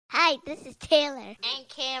Hi, this is Taylor. And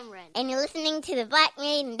Cameron. And you're listening to the Black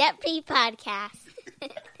Married and Debt Free podcast.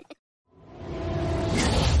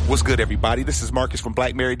 What's good, everybody? This is Marcus from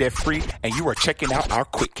Black Married Debt Free, and you are checking out our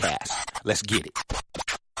QuickCast. Let's get it.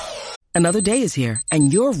 Another day is here,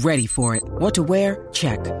 and you're ready for it. What to wear?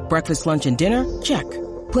 Check. Breakfast, lunch, and dinner? Check.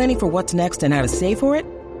 Planning for what's next and how to save for it?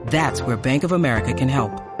 That's where Bank of America can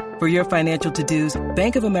help. For your financial to-dos,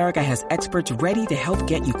 Bank of America has experts ready to help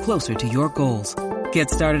get you closer to your goals. Get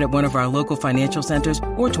started at one of our local financial centers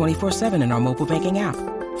or 24/7 in our mobile banking app.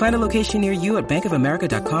 Find a location near you at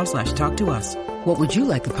bankofamerica.com/talktous. What would you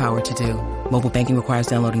like the power to do? Mobile banking requires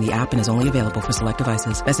downloading the app and is only available for select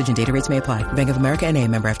devices. Message and data rates may apply. Bank of America N.A.,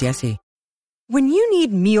 member FDIC. When you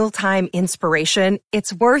need mealtime inspiration,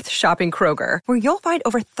 it's worth shopping Kroger, where you'll find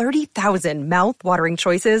over 30,000 mouth-watering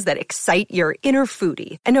choices that excite your inner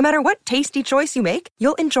foodie. And no matter what tasty choice you make,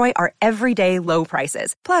 you'll enjoy our everyday low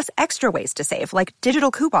prices, plus extra ways to save, like digital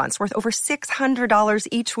coupons worth over $600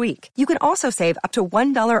 each week. You can also save up to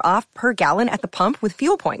 $1 off per gallon at the pump with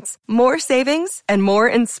fuel points. More savings and more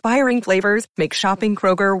inspiring flavors make shopping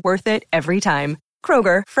Kroger worth it every time.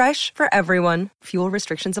 Kroger, fresh for everyone. Fuel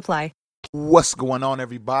restrictions apply. What's going on,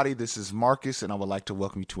 everybody? This is Marcus, and I would like to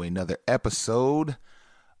welcome you to another episode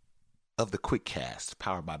of the QuickCast,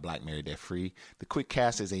 powered by Black Married Debt Free. The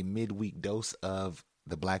QuickCast is a midweek dose of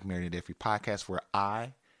the Black Married and Debt Free podcast, where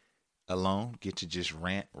I alone get to just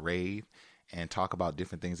rant, rave, and talk about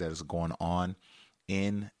different things that is going on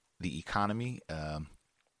in the economy.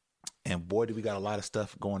 And boy, do we got a lot of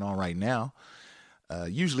stuff going on right now.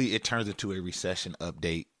 Usually it turns into a recession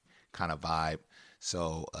update kind of vibe.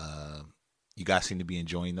 So you guys seem to be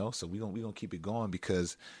enjoying those. So we're gonna keep it going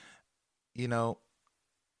because, you know,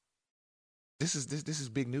 this is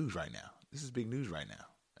big news right now. This is big news right now.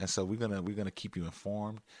 And so we're gonna keep you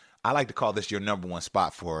informed. I like to call this your number one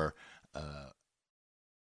spot for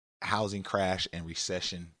housing crash and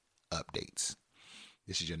recession updates.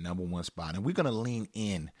 This is your number one spot, and we're gonna lean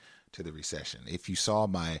in to the recession. If you saw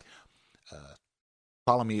my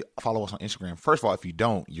follow us on Instagram. First of all, if you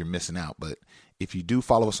don't, you're missing out. But if you do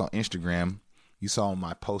follow us on Instagram, you saw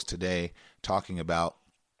my post today talking about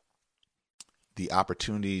the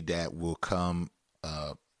opportunity that will come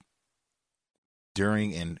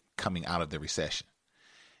during and coming out of the recession.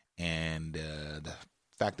 And the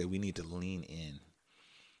fact that we need to lean in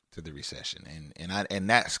to the recession. And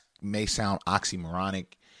that may sound oxymoronic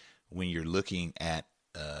when you're looking at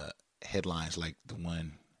headlines like the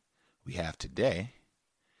one we have today.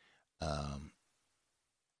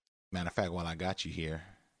 Matter of fact, while I got you here,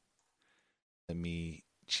 let me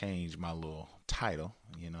change my little title.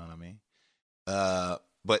 You know what I mean?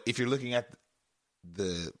 But if you're looking at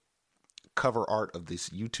the cover art of this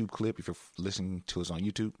YouTube clip, if you're listening to us on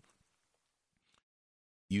YouTube,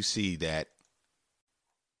 you see that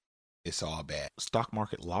it's all bad. Stock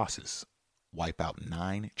market losses wipe out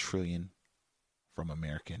 $9 trillion from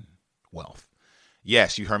American wealth.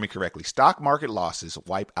 Yes, you heard me correctly. Stock market losses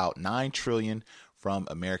wipe out $9 trillion from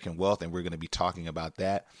American wealth, and we're going to be talking about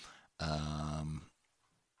that.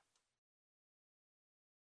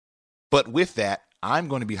 But with that, I'm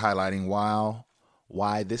going to be highlighting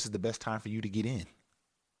why this is the best time for you to get in.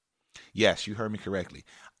 Yes, you heard me correctly.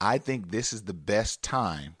 I think this is the best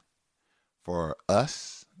time for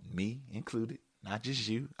us, me included, not just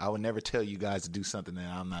you. I would never tell you guys to do something that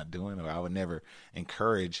I'm not doing, or I would never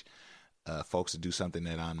encourage folks to do something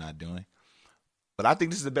that I'm not doing. But I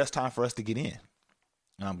think this is the best time for us to get in.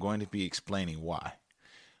 And I'm going to be explaining why.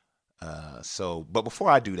 But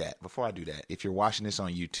before I do that, if you're watching this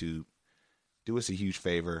on YouTube, do us a huge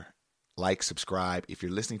favor, like, subscribe. If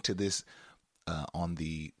you're listening to this on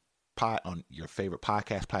your favorite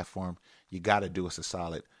podcast platform, you got to do us a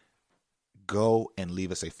solid. Go and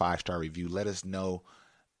leave us a 5-star review. Let us know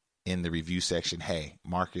in the review section, hey,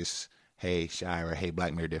 Marcus, hey, Shira, hey,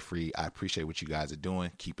 Black Married Debt Free, I appreciate what you guys are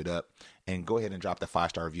doing. Keep it up. And go ahead and drop the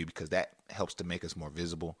 5-star review, because that helps to make us more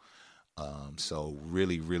visible. So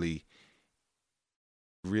really, really,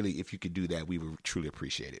 really, if you could do that, we would truly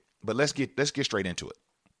appreciate it. But let's get straight into it.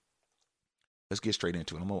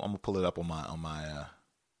 I'm gonna pull it up on my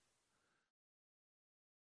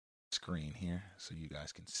screen here so you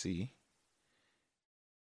guys can see.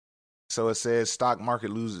 So it says stock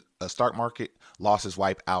market losses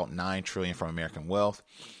wipe out $9 trillion from American wealth.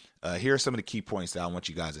 Here are some of the key points that I want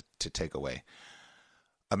you guys to take away.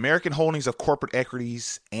 American holdings of corporate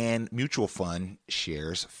equities and mutual fund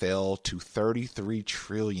shares fell to $33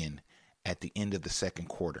 trillion at the end of the second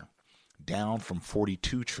quarter, down from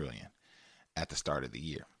 $42 trillion at the start of the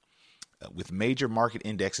year. With major market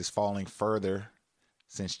indexes falling further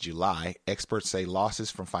since July. Experts say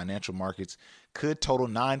losses from financial markets could total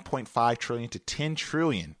 $9.5 trillion to $10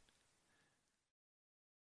 trillion.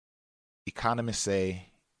 Economists say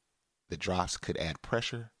the drops could add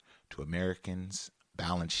pressure to Americans'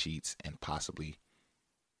 balance sheets and possibly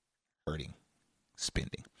hurting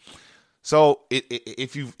spending. So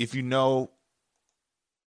if you know,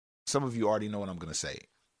 some of you already know what I'm going to say.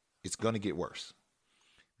 It's going to get worse.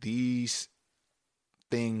 These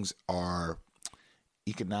things are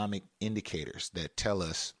economic indicators that tell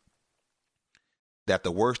us that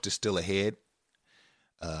the worst is still ahead.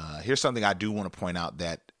 Here's something I do want to point out,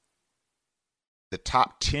 that the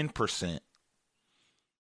top 10%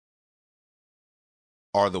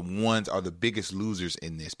 are the biggest losers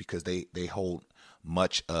in this, because they hold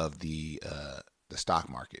much of the stock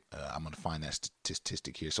market. I'm going to find that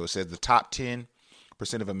statistic here. So it says the top 10%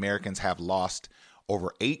 of Americans have lost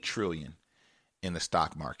over $8 trillion in the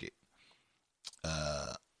stock market,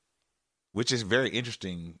 which is very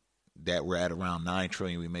interesting that we're at around $9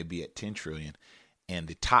 trillion. We may be at $10 trillion, and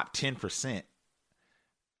the top 10%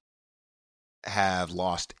 have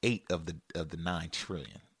lost 8 of the $9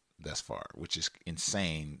 trillion thus far, which is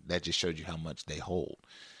insane. That just shows you how much they hold.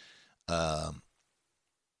 But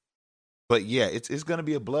yeah, it's going to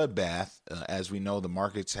be a bloodbath. As we know, the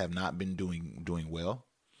markets have not been doing well.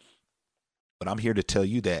 But I'm here to tell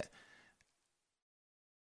you that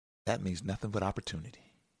means nothing but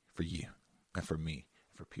opportunity for you and for me,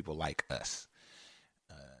 for people like us.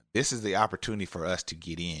 This is the opportunity for us to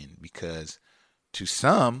get in, because to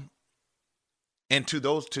some, and to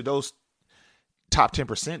those top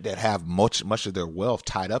 10% that have much of their wealth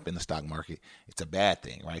tied up in the stock market, it's a bad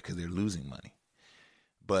thing, right? Because they're losing money.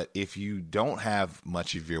 But if you don't have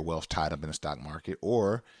much of your wealth tied up in the stock market,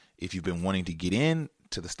 or if you've been wanting to get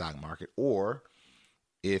into the stock market, or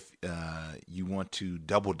if you want to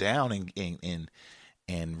double down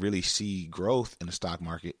and really see growth in the stock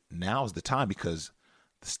market, now is the time, because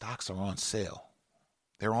the stocks are on sale.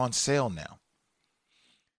 They're on sale now.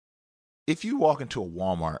 If you walk into a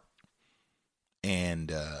Walmart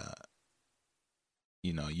and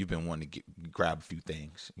you've been wanting to grab a few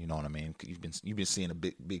things, you know what I mean? You've been seeing a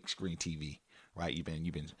big screen TV, right? You've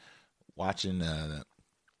been watching the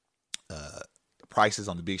prices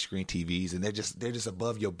on the big screen TVs, and they're just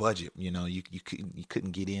above your budget. You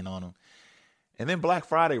couldn't get in on them. And then Black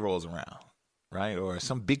Friday rolls around, right? Or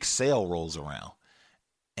some big sale rolls around,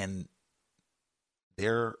 and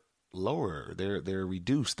they're lower. They're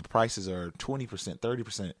reduced. The prices are 20%,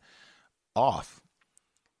 30% off.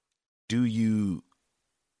 Do you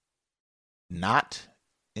not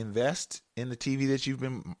invest in the TV that you've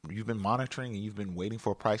been monitoring and you've been waiting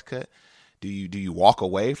for a price cut? Do you walk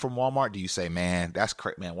away from Walmart? Do you say, man, that's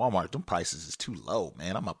correct, man, Walmart, them prices is too low,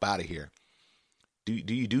 man, I'm up out of here? Do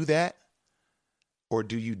you do that? Or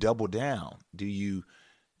do you double down? Do you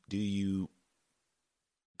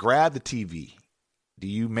grab the TV? Do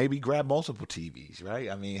you maybe grab multiple TVs, right?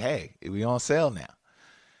 I mean, hey, we on sale now.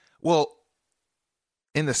 Well,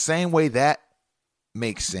 in the same way that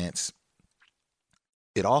makes sense,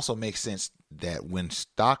 it also makes sense that when the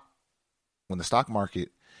stock market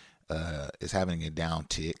is having a down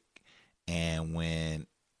tick, and when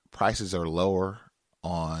prices are lower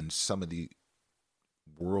on some of the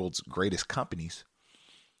world's greatest companies,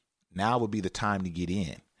 now would be the time to get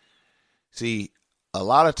in. See, a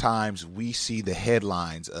lot of times we see the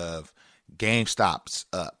headlines of GameStop's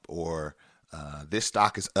up, or this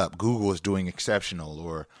stock is up, Google is doing exceptional,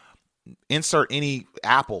 or insert any,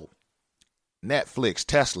 Apple, Netflix,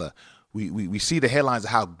 Tesla. We see the headlines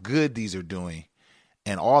of how good these are doing.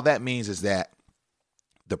 And all that means is that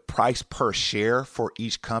the price per share for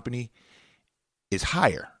each company is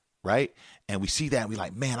higher, right? And we see that and we're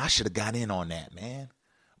like, man, I should have got in on that, man.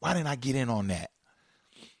 Why didn't I get in on that?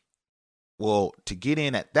 Well, to get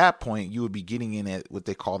in at that point, you would be getting in at what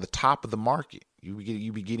they call the top of the market.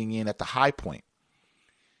 You'd be getting in at the high point.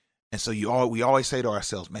 And so we always say to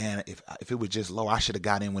ourselves, man, if it was just low, I should have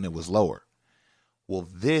got in when it was lower. Well,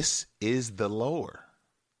 this is the lower.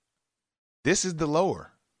 This is the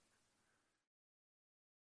lower.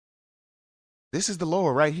 This is the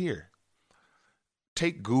lower right here.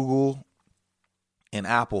 Take Google and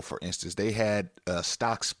Apple, for instance. They had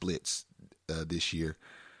stock splits this year.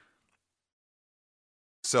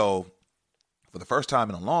 So for the first time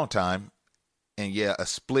in a long time, and yeah, a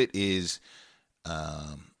split is,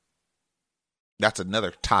 that's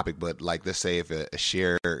another topic, but like, let's say if a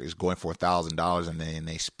share is going for $1,000 and then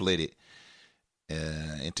they split it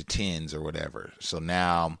into tens or whatever. So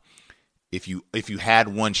now if you had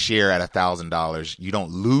one share at $1,000, you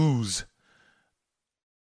don't lose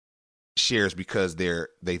shares because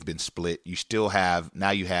they've been split. You still have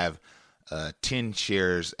 10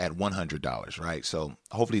 shares at $100, right? So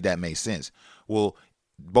hopefully that makes sense. Well,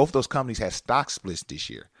 both those companies had stock splits this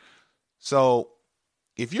year. So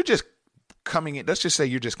if you're just coming in, let's just say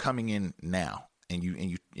you're just coming in now, and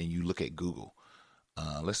you look at Google.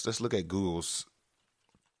 Let's look at Google's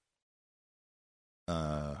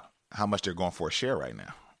how much they're going for a share right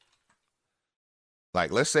now.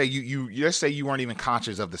 Like, let's say you weren't even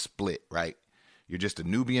conscious of the split, right? You're just a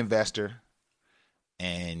newbie investor,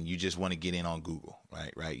 and you just want to get in on Google,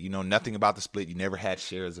 right? You know nothing about the split. You never had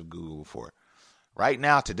shares of Google before. Right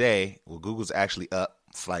now, today, well, Google's actually up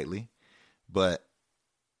slightly, but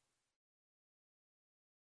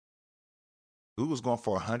Google's going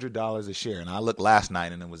for $100 a share. And I looked last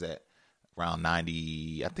night, and it was at around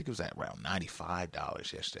 90. I think it was at around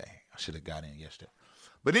 $95 yesterday. I should have got in yesterday.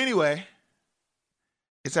 But anyway,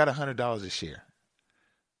 it's at $100 a share.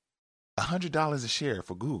 $100 a share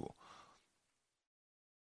for Google.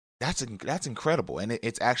 That's incredible. And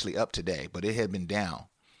it's actually up today, but it had been down.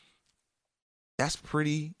 That's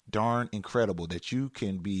pretty darn incredible that you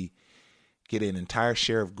can get an entire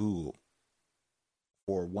share of Google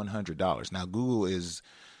for $100. Now, Google is,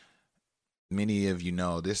 many of you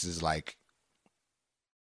know, this is like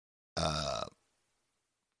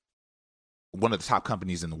one of the top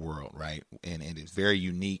companies in the world, right? And it's very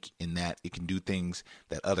unique in that it can do things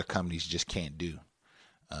that other companies just can't do.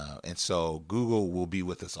 And so Google will be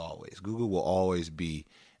with us always. Google will always be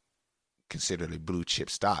considered a blue chip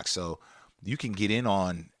stock. So you can get in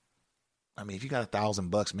on, I mean, if you got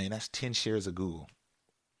 $1,000, man, that's 10 shares of Google.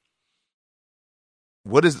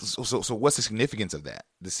 So what's the significance of that?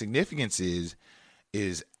 The significance is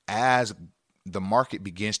as the market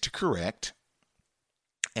begins to correct,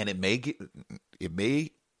 and it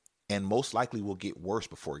may and most likely will get worse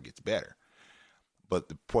before it gets better. But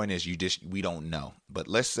the point is, we don't know. But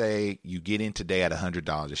let's say you get in today at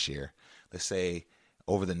 $100 a share. Let's say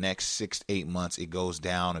over the next 6 to 8 months, it goes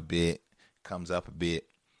down a bit, comes up a bit.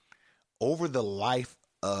 Over the life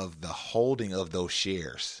of the holding of those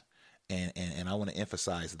shares, and I want to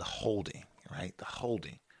emphasize the holding, right? The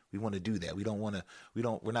holding. We want to do that.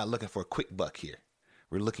 We're not looking for a quick buck here.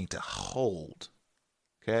 We're looking to hold.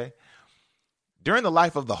 Okay? During the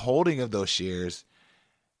life of the holding of those shares,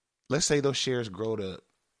 let's say those shares grow to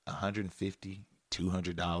 $150,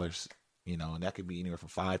 $200, and that could be anywhere from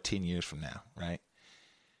 5-10 years from now, right?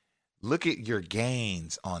 Look at your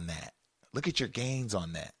gains on that.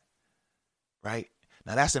 Right?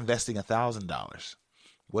 Now that's investing $1,000.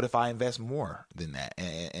 What if I invest more than that?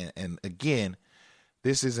 And again,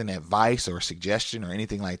 this isn't advice or suggestion or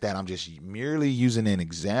anything like that. I'm just merely using an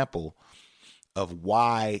example of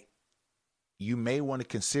why you may want to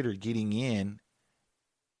consider getting in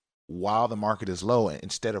while the market is low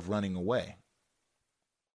instead of running away.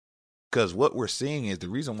 Because what we're seeing is the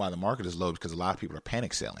reason why the market is low because a lot of people are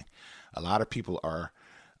panic selling. A lot of people are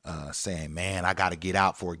saying, man, I got to get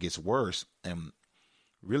out before it gets worse. And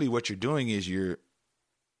really what you're doing is you're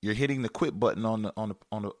hitting the quit button on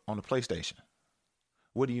the PlayStation.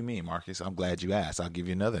 What do you mean, Marcus? I'm glad you asked. I'll give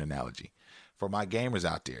you another analogy. For my gamers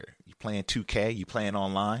out there, you playing 2K, you playing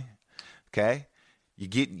online, okay?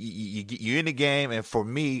 You're in the game, and for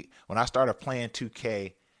me, when I started playing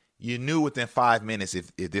 2K, you knew within 5 minutes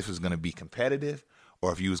if this was going to be competitive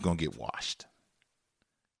or if you was going to get washed.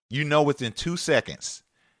 You know within 2 seconds,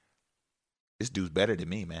 this dude's better than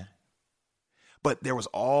me, man. But there was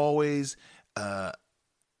always a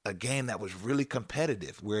game that was really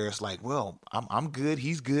competitive where it's like, well, I'm good,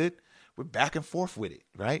 he's good. We're back and forth with it,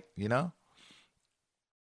 right?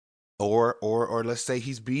 Or let's say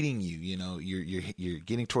he's beating you, you're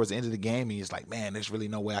getting towards the end of the game and he's like, man, there's really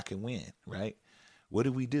no way I can win, right? What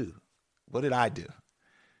did we do? What did I do?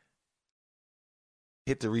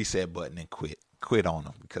 Hit the reset button and quit on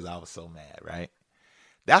them because I was so mad, right?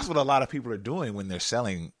 That's what a lot of people are doing when they're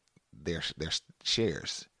selling their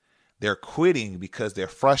shares. They're quitting because they're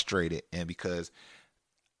frustrated and because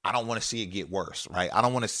I don't want to see it get worse, right? I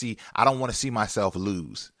don't want to see myself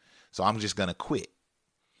lose. So I'm just going to quit.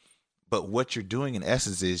 But what you're doing in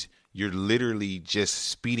essence is you're literally just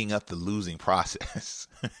speeding up the losing process.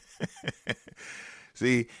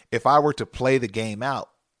 See, if I were to play the game out,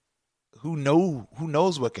 who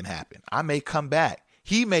knows what can happen? I may come back.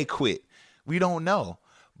 He may quit. We don't know.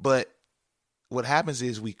 But what happens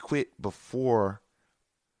is we quit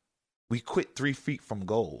 3 feet from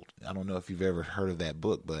gold. I don't know if you've ever heard of that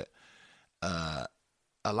book, but a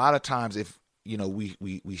lot of times if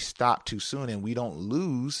we stop too soon and we don't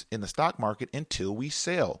lose in the stock market until we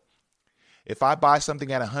sell. If I buy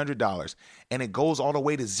something at $100 and it goes all the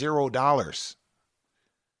way to $0,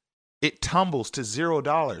 it tumbles to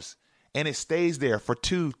 $0 and it stays there for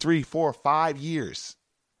 2, 3, 4, 5 years.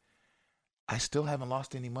 I still haven't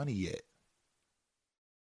lost any money yet.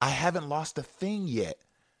 I haven't lost a thing yet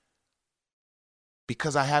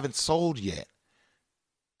because I haven't sold yet.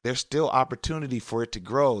 There's still opportunity for it to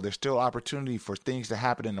grow. There's still opportunity for things to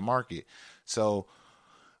happen in the market. So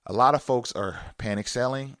a lot of folks are panic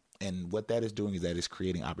selling, and what that is doing is that it's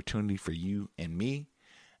creating opportunity for you and me.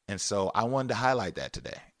 And so I wanted to highlight that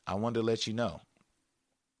today. I wanted to let you know,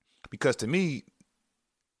 because to me,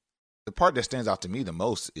 the part that stands out to me the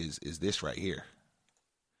most is this right here.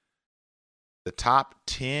 The top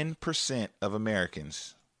 10% of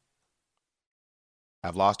Americans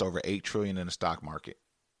have lost over $8 trillion in the stock market.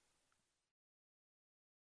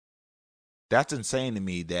 That's insane to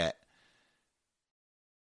me that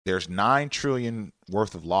there's $9 trillion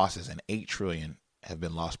worth of losses and $8 trillion have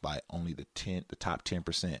been lost by only the top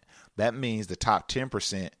 10%. That means the top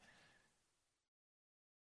 10%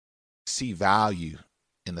 see value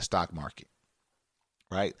in the stock market,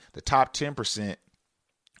 right? The top 10%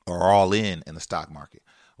 are all in the stock market,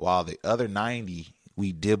 while the other 90,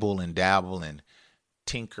 we dibble and dabble and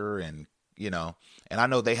tinker and, and I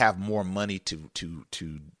know they have more money to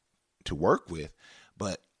work with,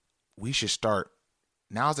 but we should start.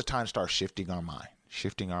 Now's the time to start shifting our mind,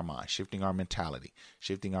 shifting our mentality,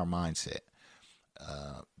 shifting our mindset.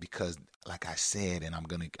 Because like I said, and I'm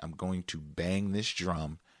going to bang this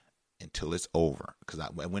drum until it's over. Because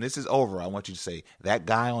when this is over, I want you to say, that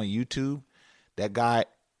guy on YouTube, that guy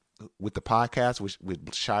with the podcast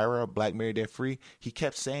with Shira, Black Married Debt Free, he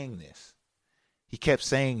kept saying this.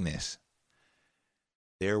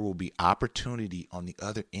 There will be opportunity on the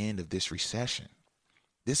other end of this recession.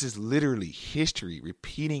 This is literally history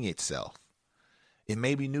repeating itself. It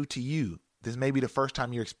may be new to you. This may be the first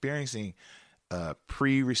time you're experiencing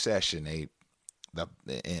pre-recession, a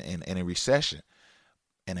recession,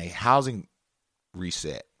 and a housing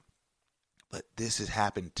reset. But this has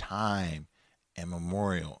happened time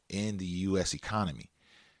immemorial in the U.S. economy.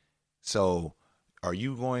 So are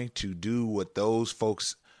you going to do what those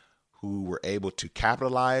folks who were able to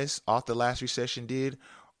capitalize off the last recession did?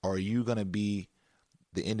 Or are you going to be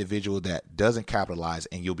the individual that doesn't capitalize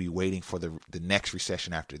and you'll be waiting for the next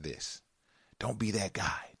recession after this? Don't be that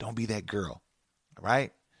guy. Don't be that girl. All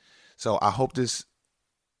right? So I hope this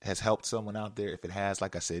has helped someone out there. If it has,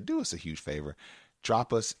 like I said, do us a huge favor.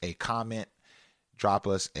 Drop us a comment. Drop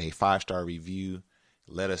us a 5-star review.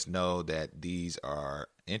 Let us know that these are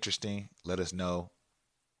interesting. Let us know,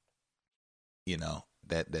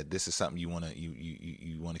 that this is something you want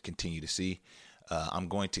to continue to see. I'm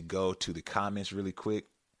going to go to the comments really quick.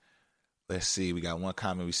 Let's see. We got one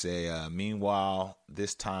comment. We say, meanwhile,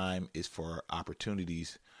 this time is for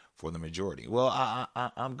opportunities for the majority. Well,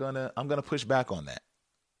 I'm gonna push back on that.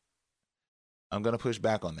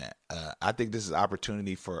 I think this is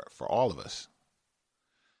opportunity for all of us.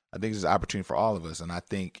 And I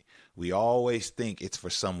think we always think it's for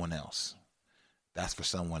someone else. That's for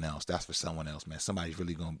someone else, man. Somebody's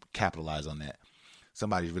really going to capitalize on that.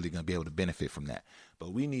 Somebody's really going to be able to benefit from that.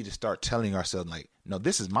 But we need to start telling ourselves, like, no,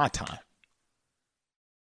 this is my time.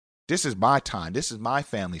 This is my time. This is my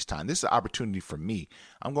family's time. This is an opportunity for me.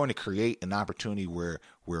 I'm going to create an opportunity where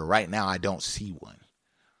right now I don't see one.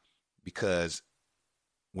 Because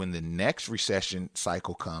when the next recession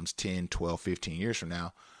cycle comes 10, 12, 15 years from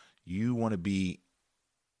now, you want to be,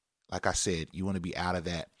 like I said, you want to be out of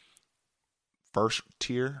that first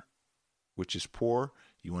tier, which is poor.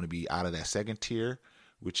 You want to be out of that second tier,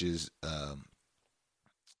 which is, what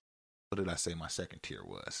did I say my second tier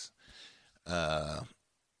was?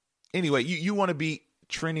 Anyway, you want to be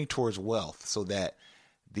trending towards wealth so that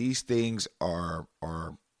these things are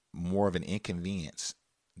more of an inconvenience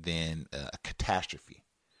than a catastrophe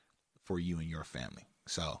for you and your family.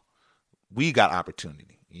 So we got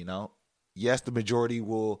opportunity, Yes, the majority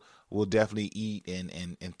will definitely eat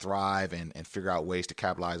and thrive and figure out ways to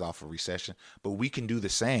capitalize off a recession. But we can do the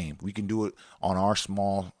same. We can do it on our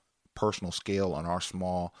small personal scale, on our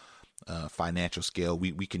small financial scale.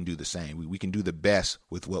 We can do the same. We can do the best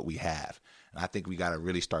with what we have. And I think we got to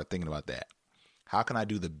really start thinking about that. How can I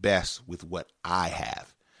do the best with what I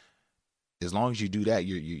have? As long as you do that,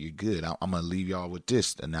 you're good. I'm going to leave y'all with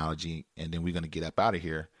this analogy, and then we're going to get up out of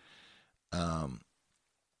here.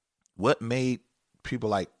 What made people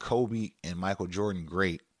like Kobe and Michael Jordan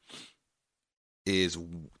great is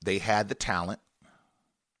they had the talent.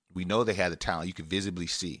 We know they had the talent. You could visibly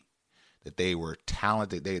see that they were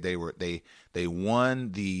talented. They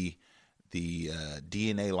won the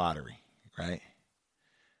DNA lottery, right?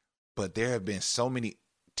 But there have been so many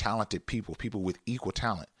talented people with equal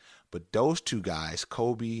talent, But those two guys,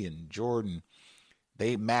 Kobe and Jordan,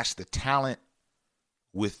 they matched the talent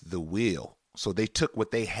with the will. So they took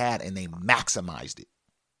what they had and they maximized it.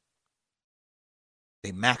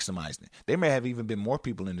 They maximized it. There may have even been more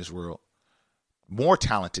people in this world more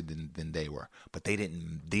talented than they were, but they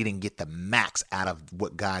didn't get the max out of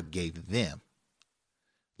what God gave them,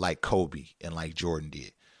 like Kobe and like Jordan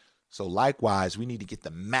did. So likewise, we need to get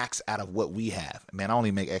the max out of what we have. Man, I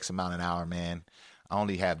only make X amount an hour, man. I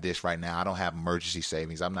only have this right now. I don't have emergency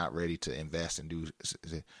savings. I'm not ready to invest and do.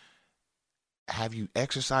 Have you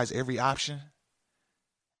exercised every option?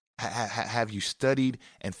 Have you studied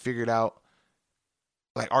and figured out?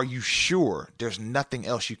 Like, are you sure there's nothing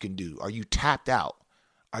else you can do? Are you tapped out?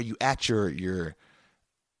 Are you at your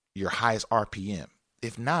highest RPM?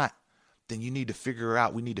 If not, then you need to figure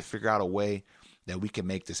out. We need to figure out a way that we can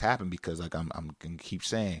make this happen, because, like I'm gonna keep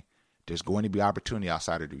saying, there's going to be opportunity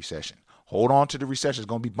outside of the recession. Hold on to the recession; it's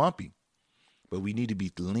going to be bumpy, but we need to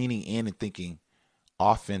be leaning in and thinking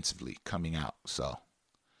offensively coming out. So,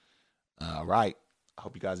 all right. I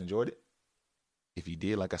hope you guys enjoyed it. If you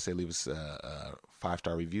did, like I said, leave us a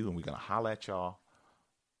 5-star review, and we're going to holler at y'all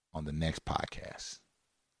on the next podcast.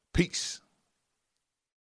 Peace.